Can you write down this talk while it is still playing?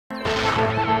Hey,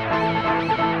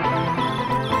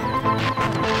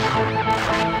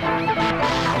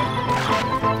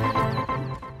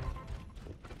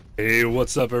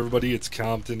 what's up everybody? It's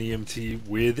Compton EMT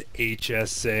with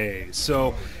HSA.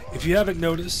 So, if you haven't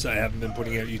noticed, I haven't been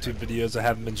putting out YouTube videos, I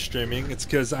haven't been streaming. It's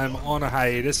because I'm on a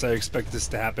hiatus. I expect this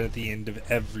to happen at the end of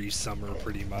every summer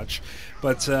pretty much.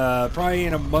 But probably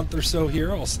in a month or so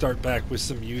here, I'll start back with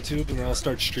some YouTube and then I'll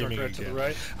start streaming again.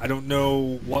 Right. I don't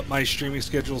know what my streaming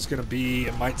schedule is going to be.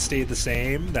 It might stay the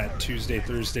same, that Tuesday,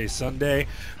 Thursday, Sunday,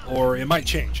 or it might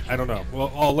change. I don't know.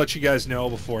 Well, I'll let you guys know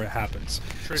before it happens.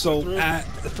 So,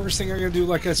 the first thing I'm going to do,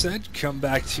 like I said, come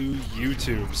back to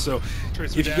YouTube. So,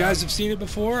 if you guys have seen it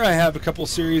before, I have a couple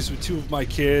series with two of my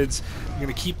kids. I'm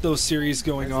going to keep those series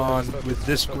going on with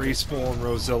this Graceful and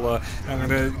Rosilla. I'm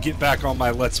going to get back on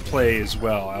my Let's Play as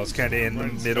well. I was kind of in the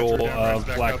middle of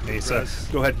Black Mesa.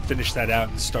 Go ahead and finish that out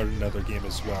and start another game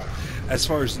as well. As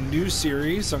far as new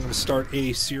series, I'm going to start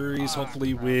a series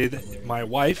hopefully with my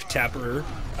wife, Tapper,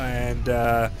 and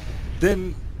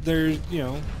then there's, you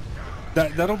know,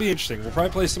 that'll be interesting. We'll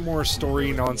probably play some more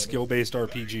story, non-skill based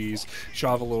RPGs.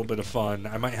 She'll have a little bit of fun.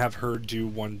 I might have her do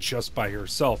one just by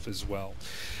herself as well.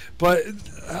 But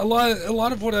a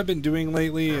lot of what I've been doing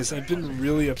lately is I've been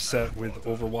really upset with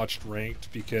Overwatch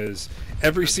Ranked because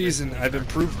every season I've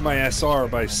improved my SR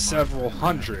by several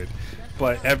hundred,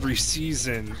 but every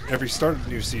season, every start of the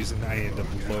new season, I end up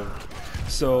lower.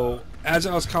 So as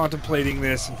I was contemplating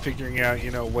this and figuring out,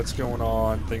 you know, what's going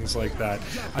on, things like that,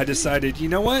 I decided, you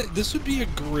know what, this would be a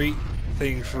great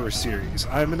thing for a series.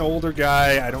 I'm an older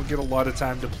guy, I don't get a lot of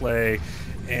time to play,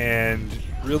 and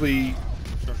really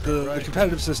the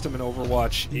competitive system in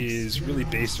Overwatch is really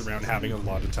based around having a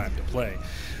lot of time to play.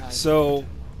 So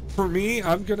for me,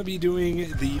 I'm going to be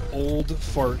doing the Old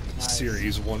Fart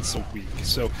series once a week.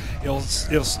 So it'll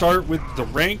start with the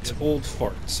ranked Old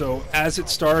Fart. So as it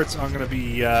starts, I'm going to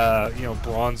be you know,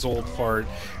 Bronze Old Fart,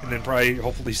 and then probably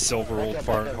hopefully Silver Old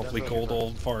Fart, hopefully Gold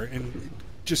Old Fart, and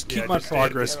just keep my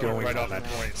progress going on that.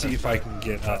 See if I can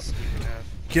get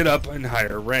up in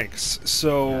higher ranks.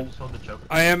 So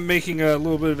I am making a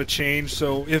little bit of a change.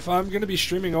 So if I'm going to be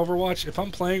streaming Overwatch, if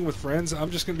I'm playing with friends,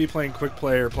 I'm just going to be playing quick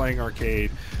play or playing arcade.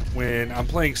 When I'm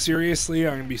playing seriously,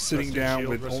 I'm going to be sitting down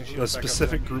with a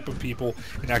specific group of people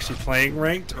and actually playing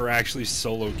ranked or actually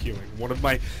solo queuing. One of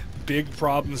my big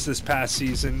problems this past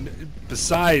season,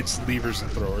 besides levers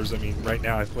and throwers, I mean, right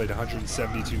now I've played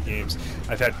 172 games.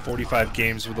 I've had 45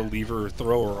 games with a lever or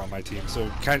thrower on my team, so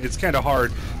it's kind of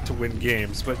hard to win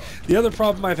games. But the other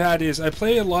problem I've had is I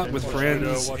play a lot with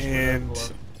friends,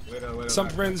 and some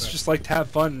friends just like to have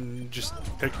fun and just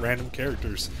pick random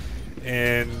characters.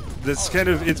 And that's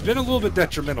it's been a little bit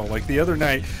detrimental. Like the other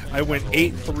night, I went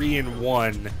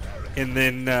 8-3-1, and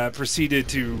then proceeded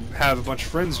to have a bunch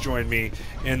of friends join me,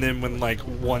 and then when like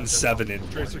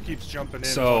 1-7. Tracer keeps jumping in.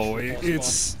 So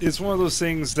it's one of those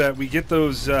things that we get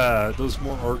those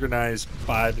more organized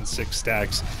 5 and 6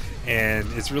 stacks,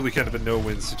 and it's really kind of a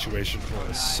no-win situation for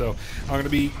us. So I'm going to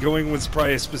be going with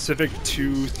probably a specific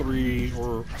 2, 3,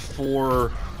 or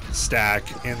 4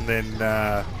 stack, and then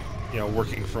you know,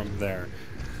 working from there.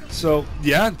 So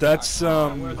yeah, that's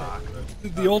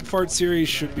the Old Fart series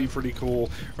should be pretty cool.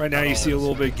 Right now you see a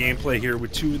little bit of gameplay here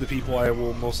with two of the people I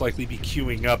will most likely be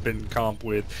queuing up in comp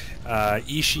with,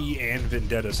 Ishii and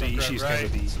Vendetta. So Ishii's kind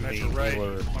of the main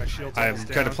healer. I'm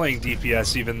kind of playing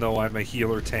DPS even though I'm a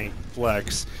healer tank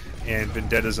flex, and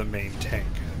Vendetta's a main tank.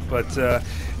 But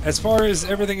as far as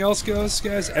everything else goes,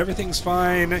 guys, everything's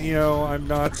fine. You know, I'm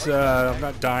not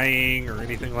dying or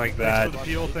anything like that.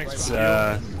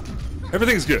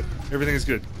 Everything's good. Everything's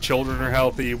good. Children are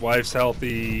healthy. Wife's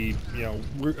healthy. You know,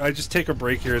 I just take a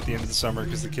break here at the end of the summer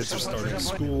because the kids are starting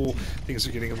school. Things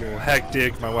are getting a little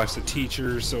hectic. My wife's a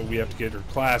teacher, so we have to get her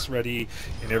class ready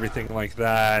and everything like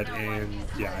that. And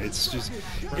yeah, it's just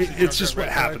what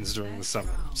happens during the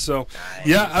summer. So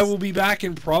yeah, I will be back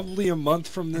in probably a month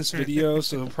from this video.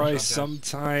 So probably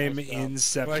sometime in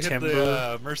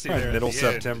September, probably middle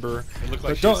September.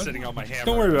 But don't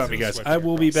worry about me, guys. I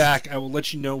will be back. I will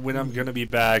let you know when I'm gonna be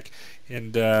back.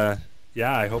 And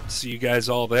yeah, I hope to see you guys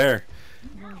all there.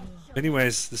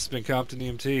 Anyways, this has been Compton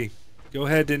EMT. Go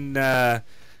ahead and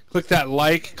click that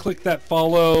like, click that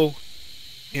follow,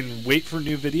 and wait for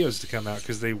new videos to come out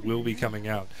because they will be coming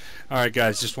out. Alright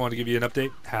guys, just wanted to give you an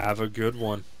update. Have a good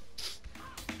one.